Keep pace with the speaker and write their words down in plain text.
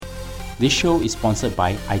This show is sponsored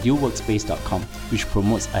by idealworkspace.com, which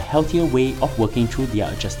promotes a healthier way of working through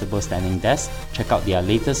their adjustable standing desk. Check out their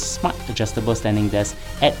latest smart adjustable standing desk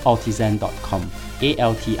at altizen.com,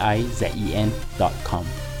 altizen.com.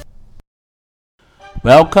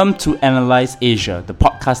 Welcome to Analyze Asia, the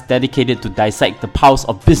podcast dedicated to dissect the pulse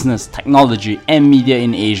of business, technology, and media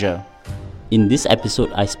in Asia. In this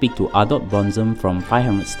episode, I speak to Ardot Bronzem from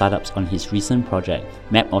 500 Startups on his recent project,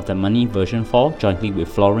 Map of the Money version 4, jointly with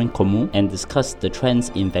Florian Komu, and discuss the trends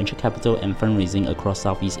in venture capital and fundraising across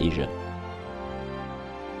Southeast Asia.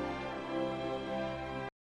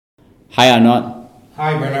 Hi Ardot.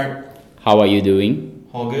 Hi Bernard. How are you doing?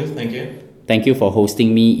 All good, thank you. Thank you for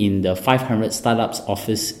hosting me in the 500 Startups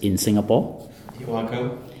office in Singapore. You're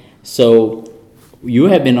welcome. So, you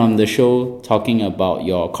have been on the show talking about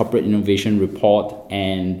your corporate innovation report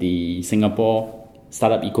and the Singapore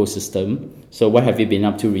startup ecosystem. So what have you been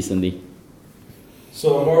up to recently?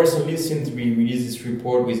 So more recently, since we released this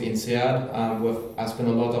report with INSEAD, I spent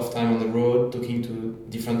a lot of time on the road talking to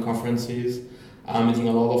different conferences, meeting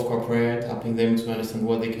a lot of corporate, helping them to understand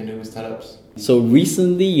what they can do with startups. So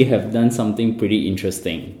recently you have done something pretty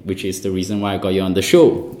interesting, which is the reason why I got you on the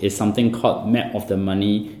show. It's something called Map of the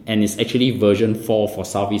Money, and it's actually version 4 for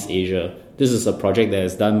Southeast Asia. This is a project that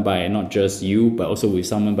is done by not just you, but also with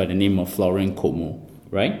someone by the name of Florian Komu,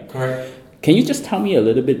 right? Correct. Can you just tell me a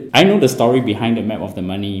little bit? I know the story behind the Map of the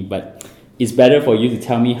Money, but it's better for you to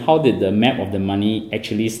tell me how did the Map of the Money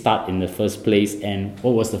actually start in the first place, and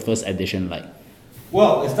what was the first edition like?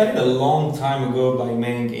 Well, it started a long time ago by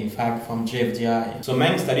Meng, in fact, from JFDI. So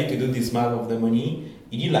Meng started to do this map of the money.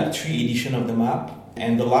 He did like 3 editions of the map,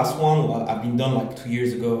 and the last one had been done like 2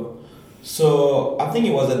 years ago. So I think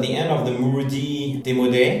it was at the end of the Murudi demo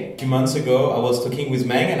day, a few months ago. I was talking with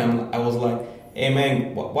Meng, and I was like, hey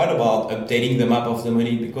Meng, what about updating the map of the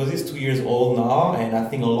money? Because it's 2 years old now, and I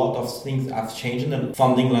think a lot of things have changed in the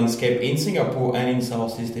funding landscape in Singapore and in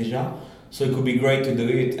Southeast Asia. So it could be great to do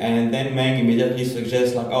it. And then Meng immediately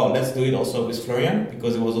suggests like, oh, let's do it also with Florian,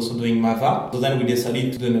 because he was also doing MAVA. So then we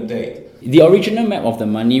decided to do an update. The original Map of the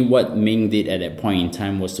Money, what Meng did at that point in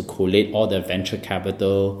time was to collate all the venture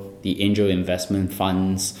capital, the angel investment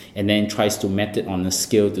funds, and then tries to map it on a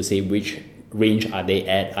scale to say which range are they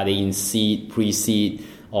at. Are they in seed, pre-seed,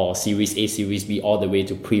 or Series A, Series B, all the way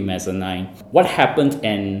to pre-mezzanine? What happened,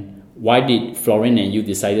 and why did Florian and you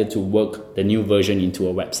decided to work the new version into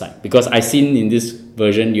a website? Because I seen in this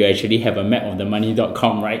version you actually have a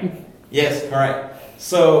mapofthemoney.com, right? Yes, correct.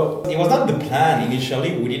 So it was not the plan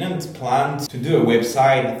initially. We didn't plan to do a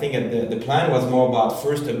website. I think the plan was more about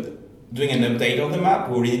first doing an update of the map.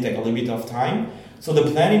 It will really take a little bit of time. So the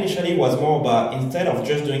plan initially was more about, instead of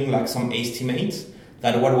just doing like some estimates,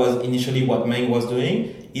 that what was initially what Meng was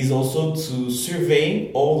doing, is also to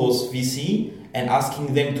survey all those VC and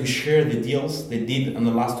asking them to share the deals they did in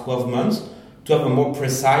the last 12 months to have a more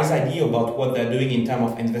precise idea about what they're doing in terms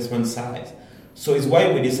of investment size. So it's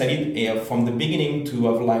why we decided from the beginning to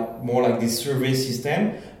have like more like this survey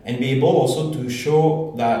system and be able also to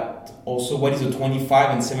show that also what is the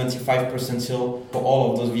 25 and 75 percentile for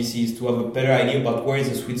all of those VCs, to have a better idea about where is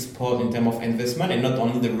the sweet spot in terms of investment and not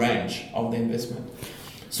only the range of the investment.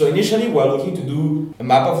 So initially, we're looking to do a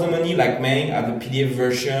map of the money like Meng, have the PDF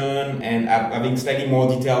version and having slightly more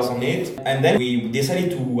details on it. And then we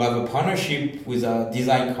decided to have a partnership with a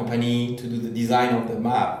design company to do the design of the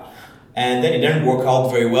map. And then it didn't work out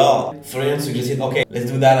very well. Florian suggested, okay, let's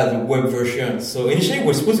do that as a web version. So initially,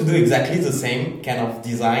 we're supposed to do exactly the same kind of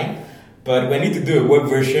design, but we need to do a web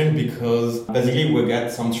version because basically we got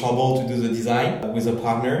some trouble to do the design with a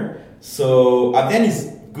partner. So at the end, it's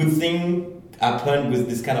a good thing happened with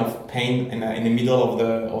this kind of pain in the middle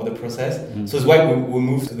of the process. Mm-hmm. So it's why we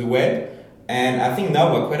moved to the web. And I think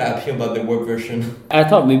now we're quite happy about the web version. I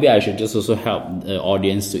thought maybe I should just also help the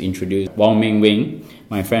audience to introduce Wong Meng Wing,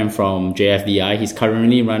 my friend from JFDI. He's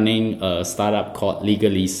currently running a startup called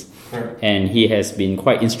Legalese. Correct. And he has been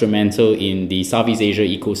quite instrumental in the Southeast Asia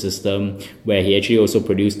ecosystem, where he actually also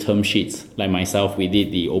produced term sheets. Like myself, we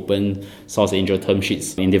did the open source angel term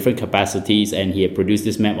sheets in different capacities, and he had produced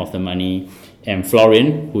this Map of the Money. And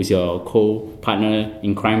Florian, who's your co-partner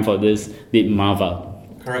in crime for this, did MAVA.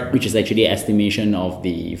 Correct. Which is actually estimation of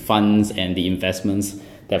the funds and the investments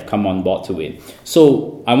that have come on board to it.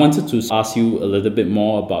 So I wanted to ask you a little bit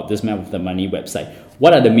more about this Map of the Money website.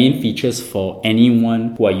 What are the main features for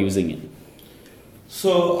anyone who are using it?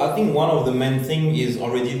 So I think one of the main things is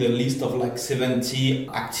already the list of like 70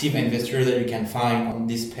 active investors that you can find on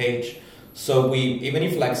this page. So even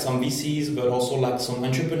if like some VCs, but also like some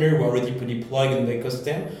entrepreneurs who are already pretty plugged in the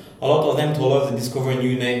ecosystem, a lot of them told us they discover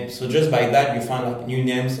new names. So just by that, you find like new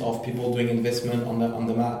names of people doing investment on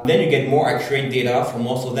the map. Then you get more accurate data from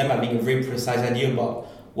most of them having a very precise idea about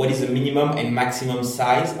what is the minimum and maximum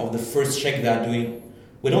size of the first check they are doing.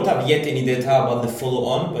 We don't have yet any data about the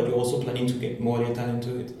follow-on, but we're also planning to get more data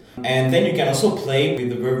into it. And then you can also play with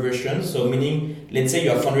the verb version. So meaning, let's say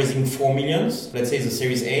you are fundraising 4 million, let's say it's a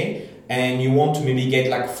Series A, and you want to maybe get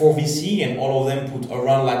like 4 VC and all of them put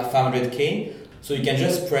around like 500K. So you can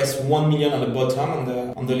just press 1 million on the bottom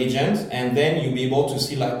on the legend, and then you'll be able to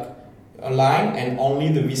see like a line and only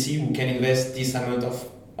the VC who can invest this amount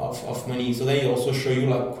of money. So then it also show you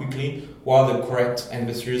like quickly what are the correct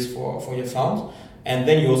investors for your fund. And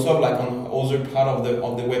then you also have like on the other part of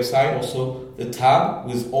the website also the tab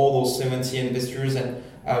with all those 70 investors and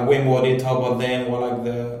way more data about them,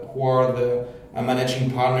 who are the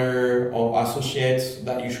managing partner or associates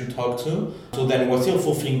that you should talk to. So then we're still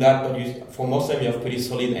fulfilling that, but for most of them you have pretty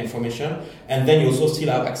solid information. And then you also still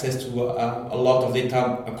have access to a lot of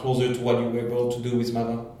data closer to what you were able to do with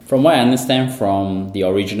Mava. From what I understand from the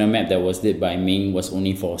original map that was did by Ming was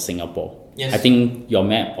only for Singapore. Yes. I think your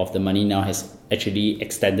map of the money now has actually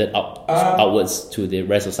extended outwards to the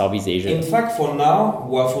rest of Southeast Asia. In fact, for now,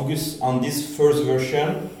 we are focused on this first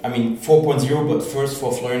version, 4.0, but first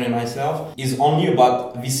for Florian and myself, is only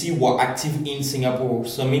about VC who are active in Singapore.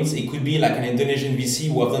 So it means it could be like an Indonesian VC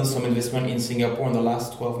who have done some investment in Singapore in the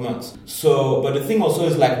last 12 months. So, but the thing also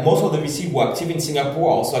is like most of the VC who are active in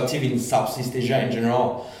Singapore are also active in Southeast Asia in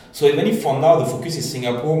general. So even if for now the focus is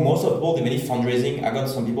Singapore, most of the people, even if fundraising, I got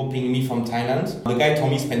some people pinging me from Thailand. The guy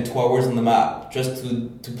told me spend 2 hours on the map just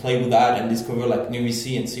to play with that and discover like new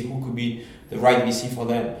VC and see who could be the right VC for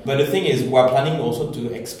them. But the thing is, we're planning also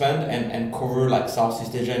to expand and cover like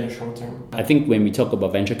Southeast Asia in the short term. I think when we talk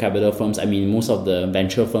about venture capital firms, most of the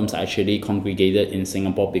venture firms are actually congregated in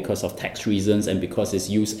Singapore because of tax reasons and because it's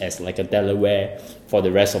used as like a Delaware for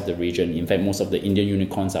the rest of the region. In fact, most of the Indian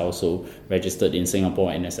unicorns are also registered in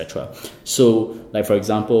Singapore and etc. So like for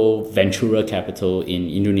example, Ventura Capital in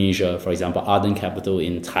Indonesia, for example, Arden Capital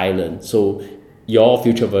in Thailand. So your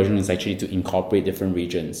future version is actually to incorporate different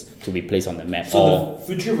regions to be placed on the map. So the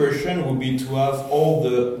future version would be to have all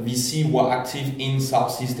the VC who are active in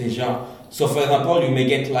Southeast Asia. So for example, you may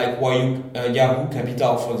get like Yahoo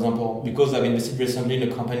Capital, for example, because I've invested recently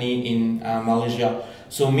in a company in Malaysia.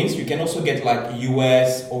 So it means you can also get like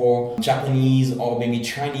US or Japanese or maybe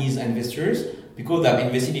Chinese investors because they've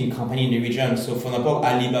invested in company in the region. So for example,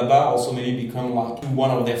 Alibaba also maybe become like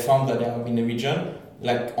one of their funds that they have in the region.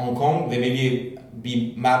 Like Hong Kong, they maybe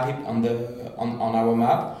be mapped on our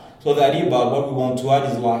map. So the idea about what we want to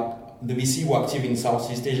add is like the VC who are active in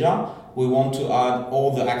Southeast Asia. We want to add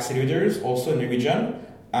all the accelerators also in the region,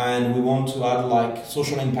 and we want to add like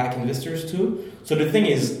social impact investors too. So the thing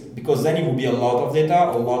is, because then it will be a lot of data,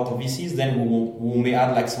 a lot of VCs, then we may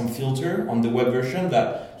add like some filter on the web version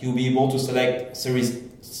that you'll be able to select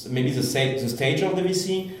maybe the stage of the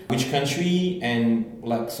VC, which country, and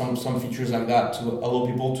like some features like that to allow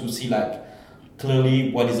people to see like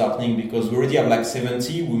clearly what is happening, because we already have like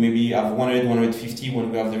 70, we maybe have 100, 150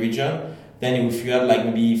 when we have the region. Then if you add like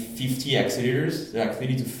maybe 50 accelerators, like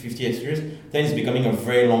 30 to 50 accelerators, then it's becoming a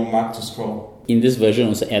very long map to scroll. In this version,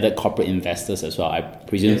 also added corporate investors as well. I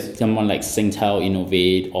presume someone like Singtel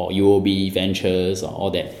Innovate or UOB Ventures or all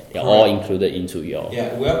that, they're all included into your...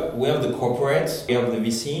 Yeah, we have the corporates, we have the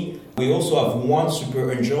VC. We also have one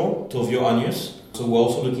super angel, Tovio Anius. So we're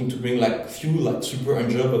also looking to bring like few like super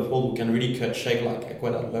angel, but people who can really cut check like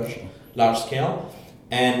quite a large scale.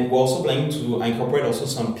 And we're also planning to incorporate also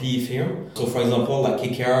some PE firm. So for example, like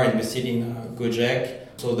KKR invested in Gojek.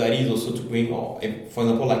 So the idea is also to bring, for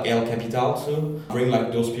example, like L Capital to bring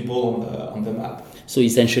like those people on the map. So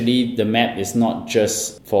essentially, the map is not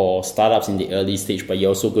just for startups in the early stage, but you're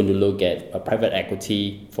also going to look at a private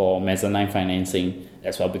equity for mezzanine financing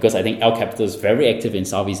as well, because I think L Capital is very active in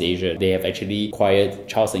Southeast Asia. They have actually acquired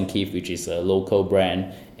Charles & Keith, which is a local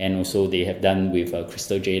brand, and also they have done with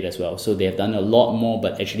Crystal Jade as well. So they have done a lot more,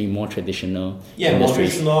 but actually more traditional industries. More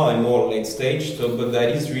traditional and more late stage. So, but that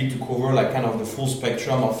is really to cover like kind of the full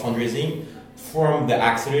spectrum of fundraising, from the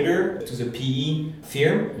accelerator to the PE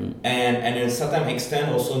firm, and to a certain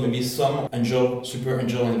extent also maybe some super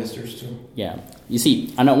angel investors too. Yeah. You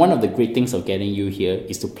see, and one of the great things of getting you here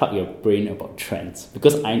is to plug your brain about trends.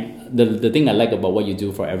 Because the thing I like about what you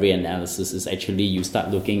do for every analysis is actually you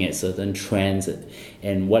start looking at certain trends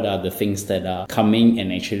and what are the things that are coming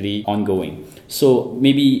and actually ongoing. So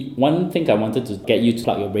maybe one thing I wanted to get you to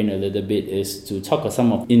plug your brain a little bit is to talk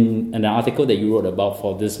in an article that you wrote about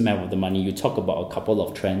for this map of the money, you talk talk about a couple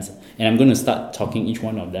of trends, and I'm going to start talking each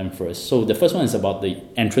one of them first. So the first one is about the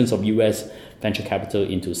entrance of US venture capital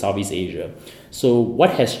into Southeast Asia. So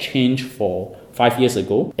what has changed for 5 years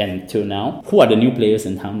ago and till now? Who are the new players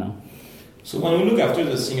in town now? So when we look after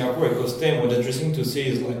the Singapore ecosystem, what's interesting to see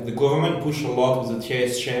is like the government pushed a lot with the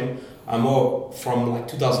TIS scheme, more from like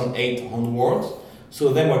 2008 onwards.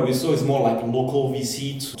 So then what we saw is more like local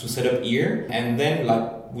VC to set up here, and then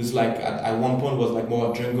like was like at one point was like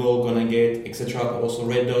more Jungle, Gonagate, etc. But also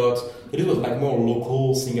Red Dot. So this was like more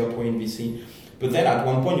local Singaporean VC. But then at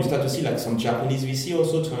one point you start to see like some Japanese VC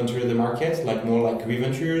also to enter the market, like more like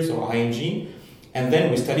Reventures or ING. And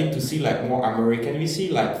then we started to see like more American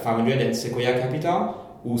VC, like 500 and Sequoia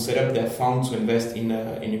Capital, who set up their fund to invest in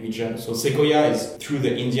a region. So Sequoia is through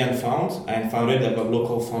the Indian fund, and 500 have a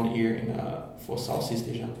local fund here for Southeast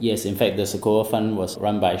Asia. Yes, in fact, the Sequoia fund was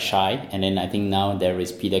run by Shai, and then I think now there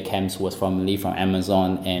is Peter Kemps, who was formerly from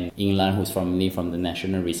Amazon, and Ying Lan, who's formerly from the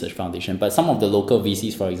National Research Foundation. But some of the local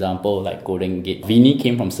VCs, for example, like Golden Gate, Vinny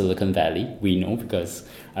came from Silicon Valley. We know because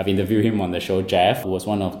I've interviewed him on the show. Jeff, who was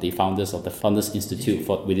one of the founders of the Founders Institute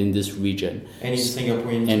for within this region. And he's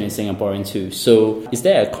Singaporean too. And in Singaporean too. So is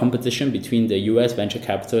there a competition between the US venture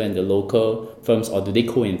capital and the local firms, or do they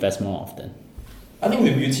co-invest more often? I think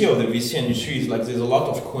the beauty of the VC industry is like there's a lot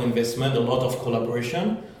of co-investment, a lot of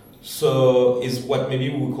collaboration. So is what maybe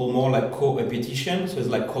we call more like co-opetition. So it's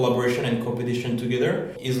like collaboration and competition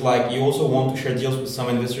together. It's like you also want to share deals with some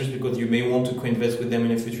investors because you may want to co-invest with them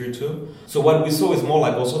in the future too. So what we saw is more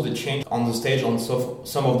like also the change on the stage on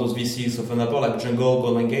some of those VCs. So for example, like Jungle,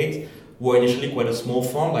 Golden Gate were initially quite a small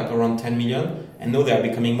fund, like around 10 million. And now they are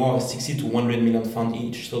becoming more of a 60 to 100 million fund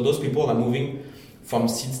each. So those people are moving from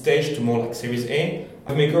seed stage to more like Series A.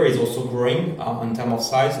 Wavemaker is also growing in terms of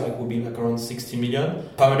size, like will be like around 60 million.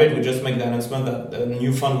 500 will just make the announcement that the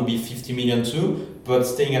new fund will be 50 million too, but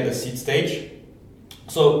staying at the seed stage.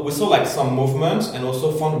 So we saw like some movement and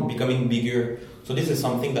also fund becoming bigger. So this is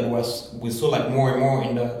something that we saw like more and more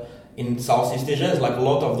in Southeast Asia. It's like a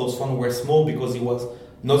lot of those funds were small because it was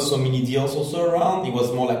not so many deals also around. It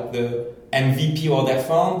was more like the MVP of that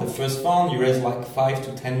fund. The first fund, you raise like 5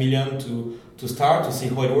 to 10 million to start, to see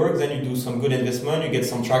how it works. Then you do some good investment, you get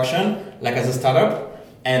some traction, like as a startup.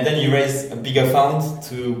 And then you raise a bigger fund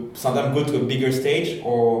to sometimes go to a bigger stage,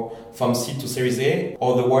 or from seed to Series A,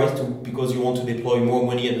 or otherwise because you want to deploy more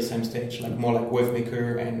money at the same stage, like more like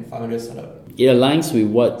Wavemaker and 500 startup. It aligns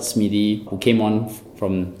with what Smithy, who came on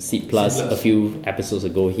from Seed Plus a few episodes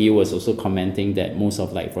ago, he was also commenting that most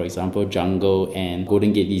of, like, for example, Jungle and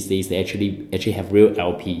Golden Gate these days, they actually have real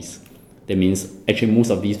LPs. That means actually most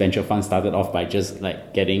of these venture funds started off by just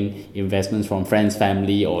like getting investments from friends,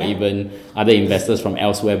 family, or even other investors from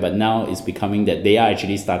elsewhere. But now it's becoming that they are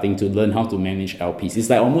actually starting to learn how to manage LPs. It's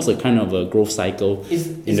like almost a kind of a growth cycle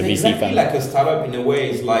in the VC exactly fund. Like a startup in a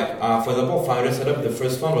way. It's like, for example, 500 Startup, the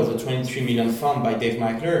first fund was a 23 million fund by Dave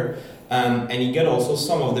Meikler. And he got also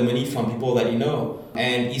some of the money from people that he know.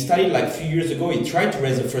 And he started like a few years ago. He tried to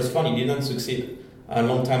raise the first fund. He didn't succeed. A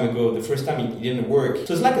long time ago, the first time it didn't work.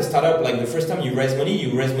 So it's like a startup, like the first time you raise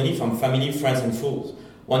money from family, friends, and fools.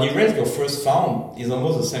 When you raise your first fund, it's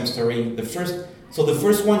almost the same story. The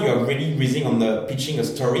first one, you are really raising on the pitching a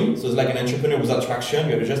story. So it's like an entrepreneur without traction.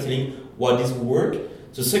 You are just telling what this will work.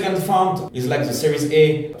 The second fund is like the Series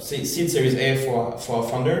A, seed Series A for a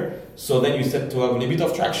founder. So then you start to have a little bit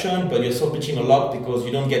of traction, but you're still pitching a lot because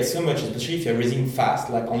you don't get so much, especially if you're raising fast,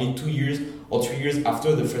 like only 2 years or 3 years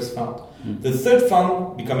after the first fund. The third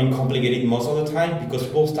fund becoming complicated most of the time because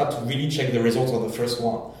people start to really check the results of the first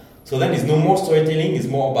one. So then it's no more storytelling, it's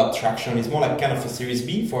more about traction. It's more like kind of a Series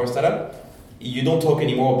B for a startup. You don't talk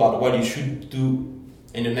anymore about what you should do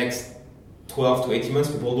in the next 12 to 18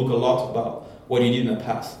 months. People look a lot about what you did in the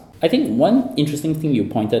past. I think one interesting thing you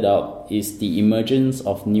pointed out is the emergence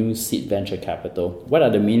of new seed venture capital. What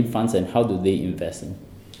are the main funds and how do they invest in?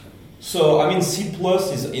 So, I mean, Seed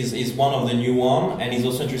Plus is one of the new one, and it's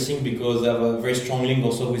also interesting because they have a very strong link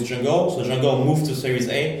also with Jungle. So Jungle moved to Series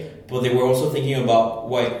A, but they were also thinking about,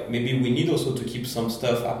 why maybe we need also to keep some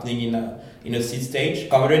stuff happening in a seed stage.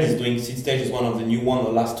 500 is doing seed stage, is one of the new one the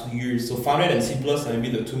last 2 years. So 500 and Seed Plus are maybe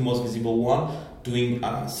the two most visible one doing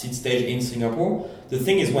seed stage in Singapore. The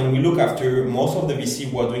thing is, when we look after most of the VC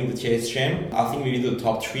who are doing the TIS chain, I think maybe the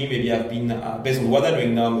top three maybe have been, based on what they're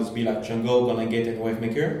doing now, must be like Jungle, Gonagate, and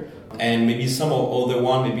Wavemaker. And maybe some other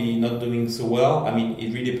one maybe not doing so well. I mean,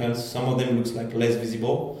 it really depends. Some of them looks like less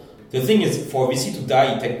visible. The thing is, for VC to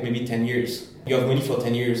die, it takes maybe 10 years. You have money for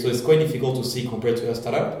 10 years, so it's quite difficult to see compared to a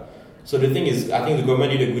startup. So the thing is, I think the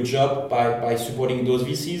government did a good job by supporting those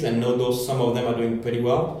VCs, and know some of them are doing pretty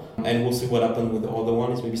well. And we'll see what happens with the other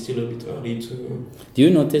ones. Maybe still a bit early to... Do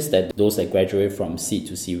you notice that those that graduate from seed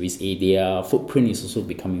to Series A, their footprint is also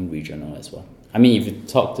becoming regional as well? I mean, if you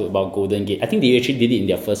talk about Golden Gate, I think they actually did it in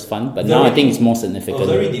their first fund, but now I think it's more significant.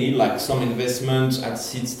 They already did like some investments at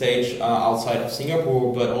seed stage outside of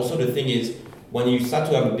Singapore, but also the thing is, when you start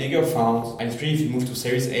to have a bigger fund, and especially if you move to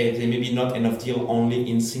Series A, there may be not enough deal only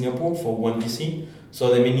in Singapore for one VC. So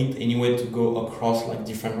they may need anyway to go across like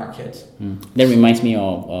different markets. That reminds me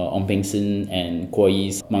of Ong Peng Sin and Kuo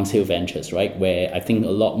Yi's Monk's Hill Ventures, right? Where I think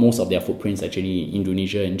most of their footprints actually in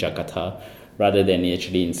Indonesia and Jakarta, rather than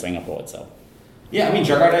actually in Singapore itself. Yeah, I mean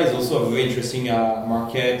Jakarta is also a very interesting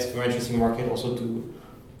market. Very interesting market also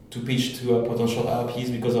to pitch to potential LPs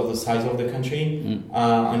because of the size of the country,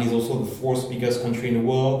 and it's also the fourth biggest country in the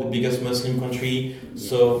world, the biggest Muslim country.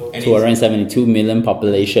 So 272 million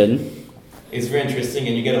population. It's very interesting,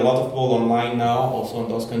 and you get a lot of people online now, also in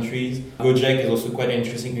those countries. Gojek is also quite an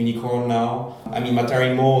interesting unicorn now. I mean,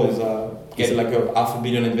 Matarimo is get like a $500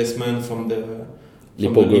 million investment from the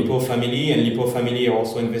Lippo family, and Lippo family are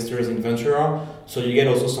also investors in Ventura. So you get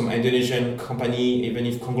also some Indonesian company, even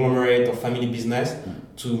if conglomerate or family business,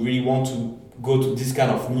 to really want to go to this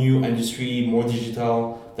kind of new industry, more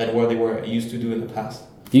digital than what they were used to do in the past.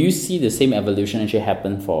 Do you see the same evolution actually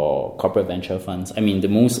happen for corporate venture funds? I mean, the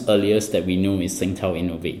most earliest that we know is Singtel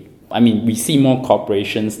Innovate. I mean, we see more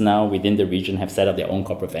corporations now within the region have set up their own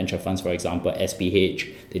corporate venture funds. For example,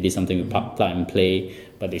 SPH, they did something with Plug and Play,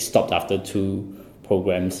 but they stopped after 2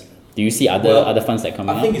 programs. Do you see other funds that come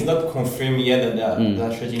out? I think it's not confirmed yet that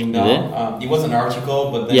they're shutting down. It was an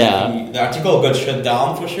article, but then the article got shut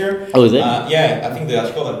down for sure. Oh, is it? Yeah, I think the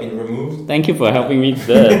article has been removed. Thank you for helping me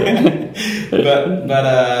there. but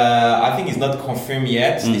I think it's not confirmed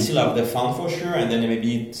yet. They still have the fund for sure, and then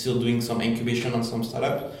maybe still doing some incubation on some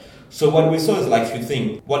startups. So what we saw is like few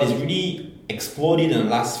things. What is really exploded in the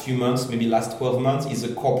last few months, maybe last 12 months, is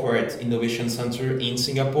a corporate innovation center in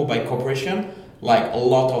Singapore by corporation. Like a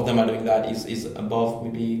lot of them are doing that. Is above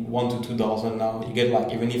maybe 1 to 2 dozen now. You get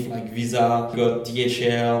like, even if like Visa, you got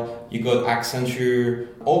DHL, you got Accenture,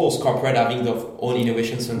 all those corporate having their own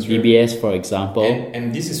innovation center. DBS, for example.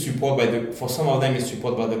 And this is supported for some of them is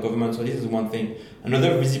supported by the government. So this is one thing.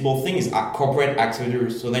 Another visible thing is corporate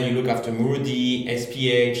accelerators. So then you look after Murudi,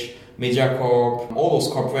 SPH, MediaCorp, all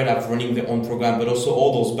those corporate have running their own program, but also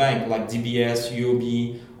all those banks like DBS,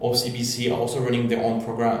 UOB, OCBC are also running their own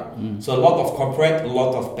program. So a lot of corporate, a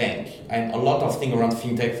lot of bank, and a lot of things around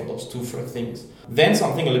fintech for those 2 first things. Then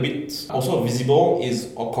something a little bit also visible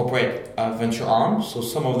is a corporate venture arm. So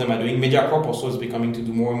some of them are doing. MediaCorp also is becoming to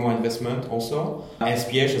do more and more investment also.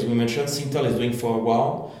 SPH, as we mentioned, Singtel is doing for a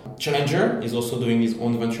while. Challenger is also doing his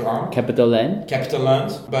own venture arm. Capital Land.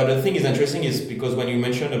 But the thing is interesting is because when you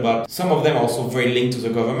mentioned about some of them are also very linked to the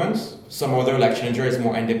government. Some other like Challenger is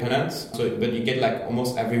more independent. So, but you get like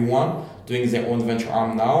almost everyone doing their own venture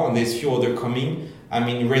arm now, and there's few other coming. I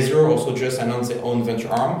mean, Razor also just announced their own venture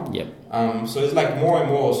arm. Yep. So it's like more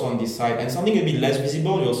and more also on this side. And something a bit less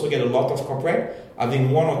visible, you also get a lot of corporate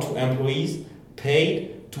having 1 or 2 employees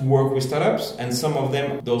paid to work with startups, and some of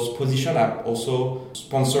them, those positions are also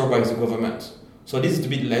sponsored by the government. So this is a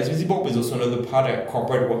bit less visible, but there's also another part of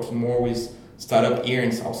corporate working more with startup here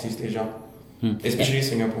in Southeast Asia. Especially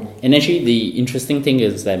Singapore. And actually the interesting thing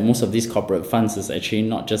is that most of these corporate funds is actually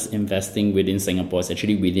not just investing within Singapore, it's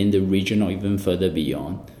actually within the region or even further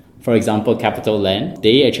beyond. For example, Capital Land,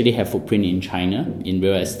 they actually have footprint in China, in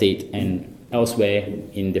real estate, and elsewhere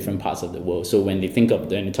in different parts of the world. So when they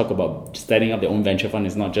talk about setting up their own venture fund,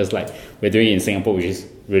 it's not just like we're doing it in Singapore, which is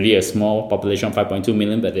really a small population of 5.2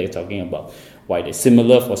 million, but they're talking about why they're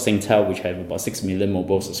similar for Singtel, which have about 6 million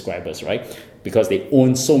mobile subscribers, right? Because they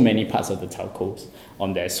own so many parts of the telcos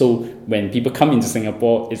on there. So when people come into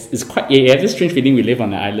Singapore, it's quite, you have this strange feeling we live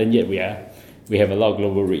on an island, yet we have a lot of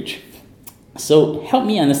global reach. So help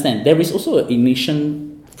me understand, there is also an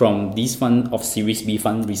emission from these funds of Series B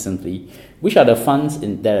fund recently. Which are the funds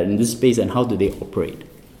that are in this space, and how do they operate?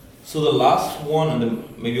 So the last one,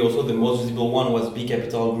 and maybe also the most visible one, was B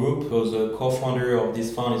Capital Group, because the co-founder of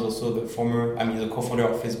this fund is also the co-founder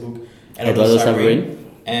of Facebook, Eduardo Saverin.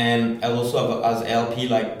 And also as LP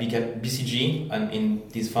like BCG and in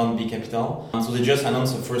this fund B Capital. So they just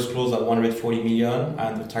announced the first close at 140 million,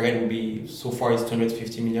 and the target will be so far is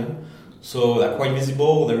 250 million. So they're quite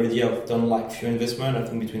visible. They already have done like few investment, I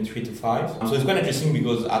think between 3 to 5. So it's quite interesting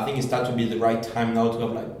because I think it starts to be the right time now to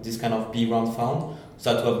have like this kind of B round fund.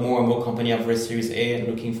 Start to have more and more companies have raised Series A and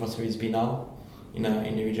looking for Series B now in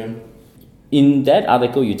the region. In that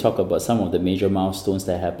article, you talk about some of the major milestones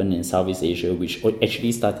that happened in Southeast Asia, which are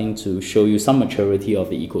actually starting to show you some maturity of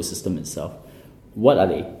the ecosystem itself. What are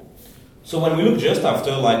they? So when we look just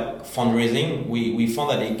after like fundraising, we found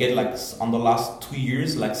that they get like on the last 2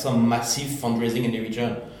 years like some massive fundraising in the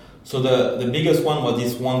region. So the biggest one was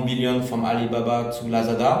this 1 billion from Alibaba to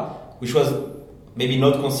Lazada, which was maybe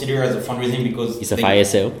not considered as a fundraising because it's a fire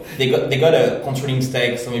sale. They got a controlling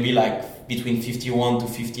stake, so maybe like between 51 to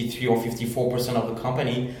 53 or 54% of the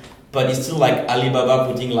company. But it's still like Alibaba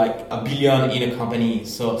putting like $1 billion in a company.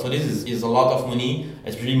 So this is a lot of money.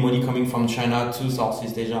 It's really money coming from China to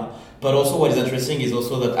Southeast Asia. But also what is interesting is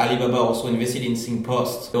also that Alibaba also invested in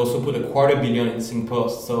SingPost. They also put $250 million in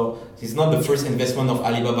SingPost. So it's not the first investment of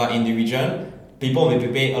Alibaba in the region. People may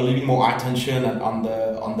pay a little bit more attention on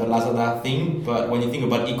the Lazada thing. But when you think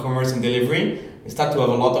about e-commerce and delivery, we start to have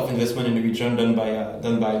a lot of investment in the region done by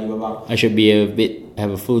Alibaba. I should have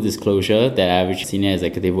a full disclosure that I was a senior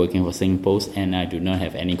executive working for SingPost, and I do not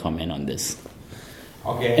have any comment on this.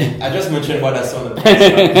 Okay, I just mentioned what I saw on the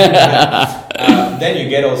press. Then you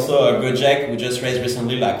get also Gojek, who just raised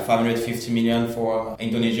recently like 550 million for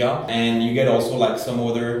Indonesia, and you get also like some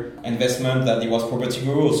other investment that it was Property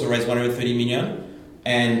Guru also raised 130 million,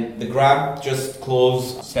 and the Grab just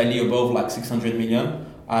closed slightly above like 600 million.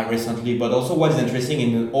 Recently, but also what is interesting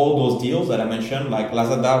in all those deals that I mentioned, like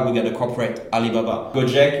Lazada, we get a corporate, Alibaba.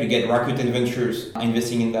 Gojek, you get Rakuten Ventures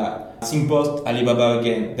investing in that. SingPost, Alibaba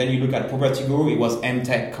again. Then you look at Property Guru, it was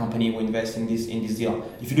MTech company who invest in this deal.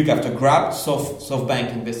 If you look after Grab,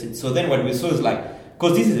 SoftBank invested. So then what we saw is like,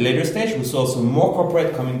 because this is a later stage, we saw some more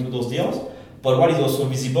corporate coming to those deals. But what is also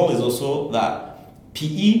visible is also that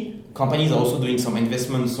PE companies are also doing some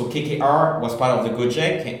investments. So KKR was part of the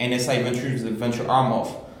Gojek, and NSI Ventures, the venture arm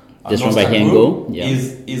of this one by Hengo,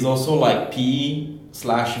 is also like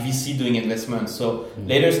PE/VC doing investments. So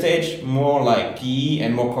later stage, more like PE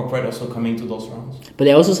and more corporate also coming to those rounds. But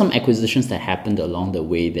there are also some acquisitions that happened along the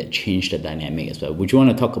way that changed the dynamic as well. Would you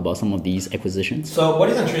want to talk about some of these acquisitions? So what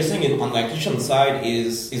is interesting on the acquisition side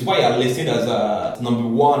is why I listed as a number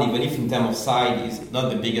one, even if in terms of size is not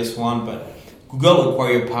the biggest one, but Google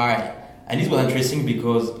acquired Pi. And this was interesting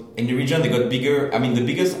because in the region they got bigger. I mean, the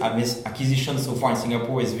biggest acquisition so far in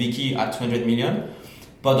Singapore is Viki at 200 million.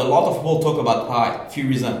 But a lot of people talk about Pi. Few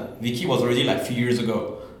reasons. Viki was already like a few years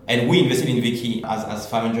ago. And we invested in Viki as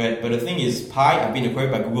 500. But the thing is, Pi have been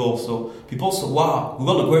acquired by Google. So people say, wow,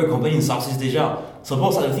 Google acquired a company in Southeast Asia. So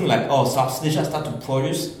people start to think like, oh, Southeast Asia start to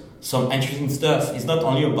produce some interesting stuff. It's not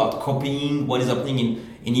only about copying what is happening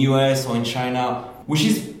in US or in China, which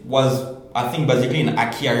was I think basically in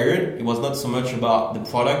Aki I heard, it was not so much about the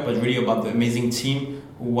product, but really about the amazing team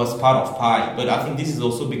who was part of Pi. But I think this is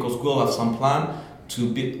also because Google have some plan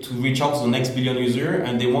to reach out to the next billion user,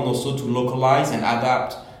 and they want also to localize and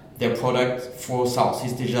adapt their product for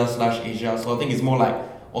Southeast Asia/Asia. So I think it's more like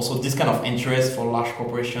also this kind of interest for large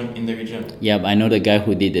corporation in the region. Yeah, I know the guy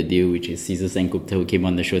who did the deal, which is Cesar Sengupta, who came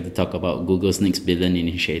on the show to talk about Google's next billion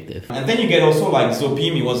initiative. And then you get also like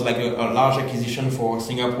Zopim. It was like a large acquisition for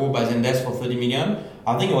Singapore by Zendesk for 30 million.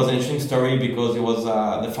 I think it was an interesting story because it was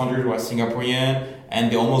the founder was Singaporean and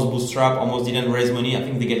they almost bootstrap, almost didn't raise money. I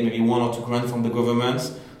think they get maybe 1 or 2 grants from the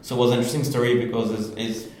governments. So it was an interesting story because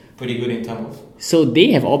it's pretty good in terms of. So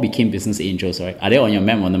they have all became business angels, right? Are they on your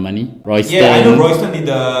map on the money? Royston? Yeah, I know Royston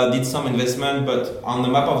did some investment, but on the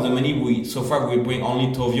map of the money, so far we bring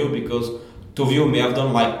only Tovio because Tovio may have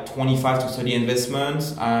done like 25 to 30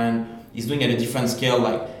 investments and is doing at a different scale.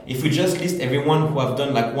 Like if we just list everyone who have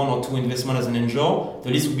done like 1 or 2 investment as an angel, the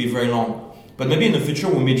list would be very long. But maybe in the future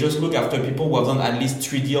we may just look after people who have done at least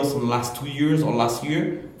 3 deals in the last 2 years or last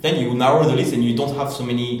year. Then you narrow the list and you don't have so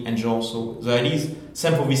many angels. So the idea is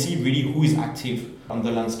same for VC, really who is active on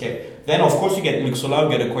the landscape. Then of course you get Luxola,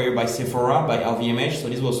 get acquired by Sephora, by LVMH. So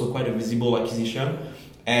this was also quite a visible acquisition.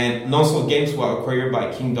 And Nonstop Games were acquired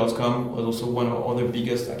by King.com, was also one of the other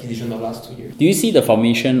biggest acquisitions of the last 2 years. Do you see the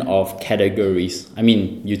formation of categories? I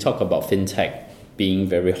mean, you talk about fintech being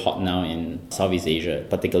very hot now in Southeast Asia,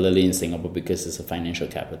 particularly in Singapore because it's a financial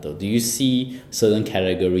capital. Do you see certain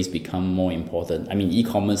categories become more important? I mean,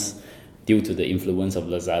 e-commerce, due to the influence of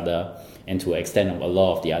Lazada and to an extent of a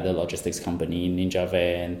lot of the other logistics company,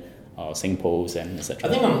 NinjaVan, SingPost, and etc.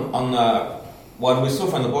 I think on what we saw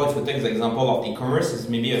from the board, if we take the example of e-commerce, is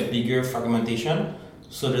maybe a bigger fragmentation.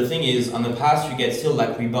 So the thing is, on the past, you get still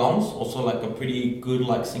like Rebounds, also like a pretty good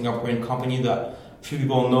like Singaporean company that few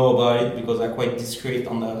people know about it because they're quite discreet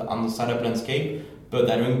on the startup landscape, but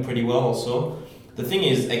they're doing pretty well also. The thing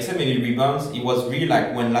is, except maybe Rebounds, it was really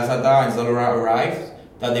like when Lazada and Zalora arrived,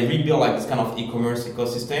 that they rebuilt like this kind of e-commerce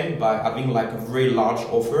ecosystem by having like a very large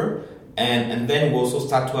offer And then we also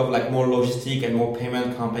start to have like more logistic and more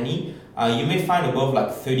payment company. You may find above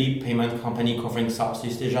like 30 payment company covering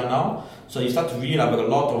Southeast Asia now. So you start to really have a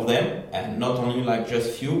lot of them, and not only like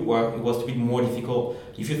just few, where it was a bit more difficult.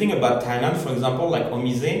 If you think about Thailand, for example, like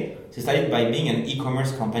Omise, they started by being an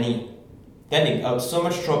e-commerce company. Then they got so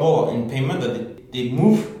much trouble in payment that they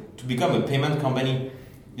moved to become a payment company.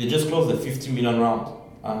 They just closed the 50 million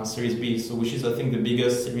round, Series B, so which is I think the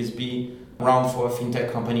biggest Series B round for a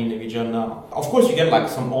fintech company in the region now. Of course, you get like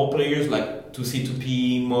some old players like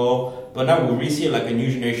 2C2P, Mo, but now we really see like a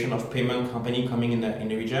new generation of payment company coming in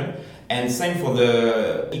the region. And same for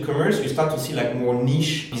the e-commerce, you start to see like more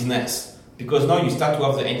niche business, because now you start to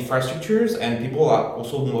have the infrastructures and people are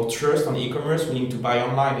also more trust on e-commerce, willing to buy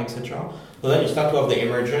online, etc. So then you start to have the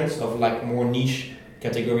emergence of like more niche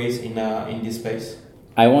categories in this space.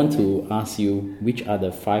 I want to ask you, which are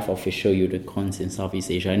the 5 official unicorns in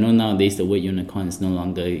Southeast Asia? I know nowadays the word unicorn is no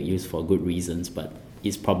longer used for good reasons, but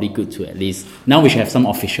it's probably good to at least... Now we should have some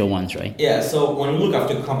official ones, right? Yeah, so when we look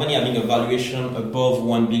after a company having a valuation above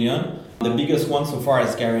 1 billion, the biggest one so far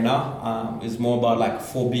is Garena. Is more about like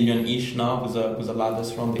 4 billion-ish now with the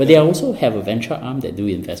largest round. But they also have a venture arm that do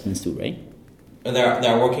investments too, right?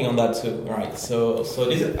 They're working on that too, right? So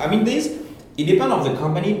this... It depends on the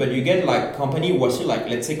company, but you get like company who are still like,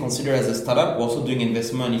 let's say, considered as a startup, who are also doing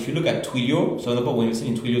investment. If you look at Twilio, so example, when you see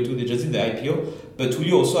in Twilio too, they just did the IPO, but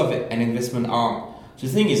Twilio also have an investment arm. So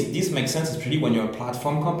the thing is, this makes sense, especially when you're a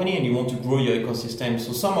platform company and you want to grow your ecosystem.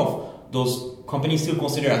 So some of those companies still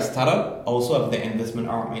considered as startup also have the investment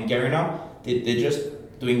arm. And Garena, they're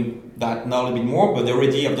just doing that now a little bit more, but they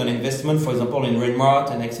already have done investment, for example, in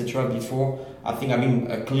Redmart and etc. before. I think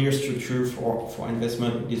having a clear structure for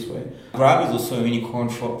investment this way. Grab is also a unicorn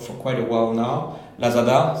for quite a while now.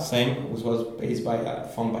 Lazada, same, which was based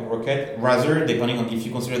found by Rocket. Rather, depending on if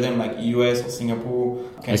you consider them like US or Singapore.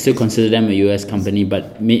 I still consider them a US company,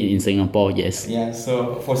 but made in Singapore, yes. Yeah,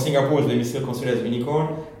 so for Singapore, they still considered as a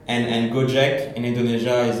unicorn. And Gojek in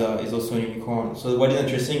Indonesia is also a unicorn. So what is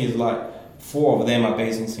interesting is like 4 of them are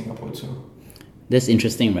based in Singapore too. That's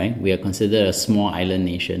interesting, right? We are considered a small island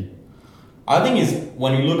nation. I think is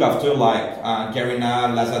when you look after like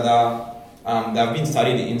Garena, Lazada, they have been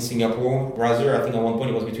studied in Singapore. Rather, I think at one point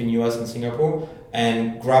it was between US and Singapore.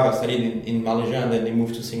 And Grab have studied in Malaysia and then they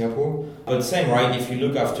moved to Singapore. But same, right? If you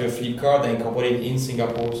look after Flipkart, they incorporated in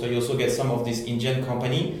Singapore. So you also get some of these Indian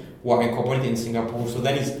company who are incorporated in Singapore. So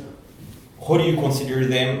then is, how do you consider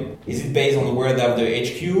them? Is it based on where they have the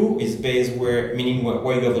HQ? Is it based meaning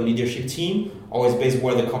where you have the leadership team? Or is it based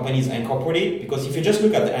where the company is incorporated? Because if you just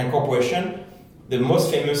look at the incorporation, the most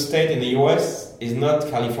famous state in the US is not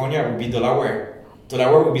California, it would be Delaware.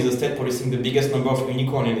 Delaware would be the state producing the biggest number of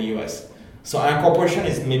unicorn in the US. So incorporation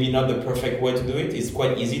is maybe not the perfect way to do it. It's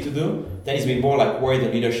quite easy to do. Then it's been more like where the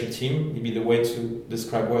leadership team, maybe the way to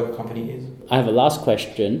describe where the company is. I have a last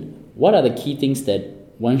question. What are the key things that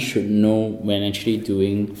one should know when actually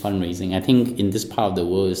doing fundraising? I think in this part of the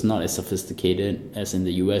world, it's not as sophisticated as in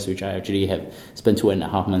the US, which I actually have spent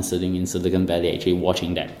 2.5 months sitting in Silicon Valley actually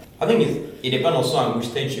watching that. I think it depends also on which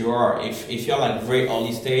stage you are. If you're like very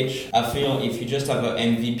early stage, I feel if you just have an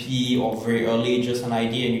MVP or very early, just an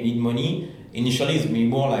idea and you need money, initially it's be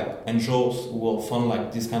more like angels who will fund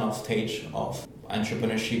like this kind of stage of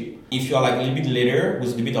entrepreneurship. If you're like a little bit later with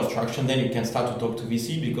a little bit of traction, then you can start to talk to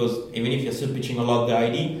VC, because even if you're still pitching a lot of the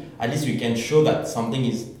idea, at least you can show that something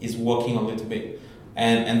is working a little bit.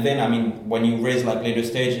 And then, I mean, when you raise like later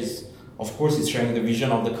stages, of course it's sharing the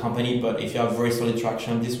vision of the company, but if you have very solid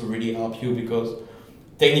traction, this will really help you, because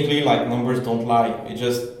technically like numbers don't lie. It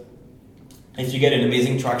just, if you get an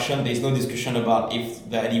amazing traction, there's no discussion about if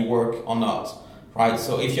the idea work or not. Right,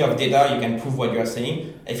 so if you have data, you can prove what you are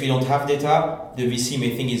saying. If you don't have data, the VC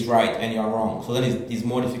may think is right and you are wrong. So then it's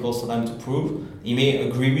more difficult for them to prove. He may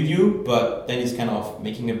agree with you, but then it's kind of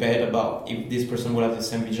making a bet about if this person will have the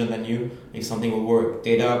same vision than you, if something will work.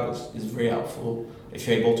 Data is very helpful if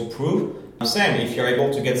you're able to prove. Same, if you're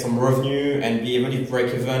able to get some revenue and be able to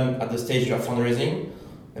break even at the stage you are fundraising,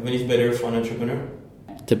 even if better for an entrepreneur.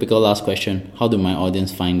 Typical last question. How do my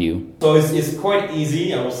audience find you? So it's quite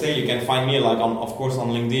easy. I would say you can find me of course on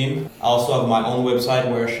LinkedIn. I also have my own website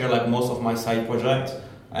where I share like most of my side projects.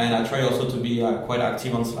 And I try also to be quite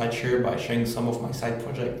active on SlideShare by sharing some of my side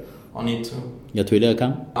projects on it too. Your Twitter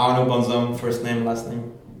account? Arnaud Bonzam, first name, last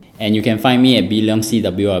name. And you can find me at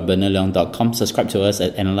bleung@bernardleung.com. Subscribe to us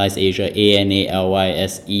at Analyse Asia,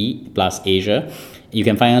 ANALYSE+Asia. You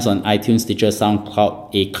can find us on iTunes, Stitcher,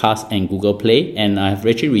 SoundCloud, Acast, and Google Play. And I've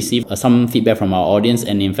actually received some feedback from our audience.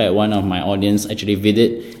 And in fact, one of my audience actually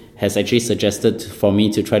has actually suggested for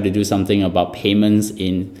me to try to do something about payments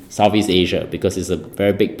in Southeast Asia because it's a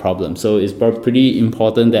very big problem. So it's pretty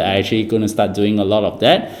important that I actually going to start doing a lot of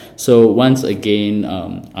that. So once again,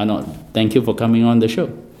 Arnold, thank you for coming on the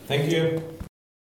show. Thank you.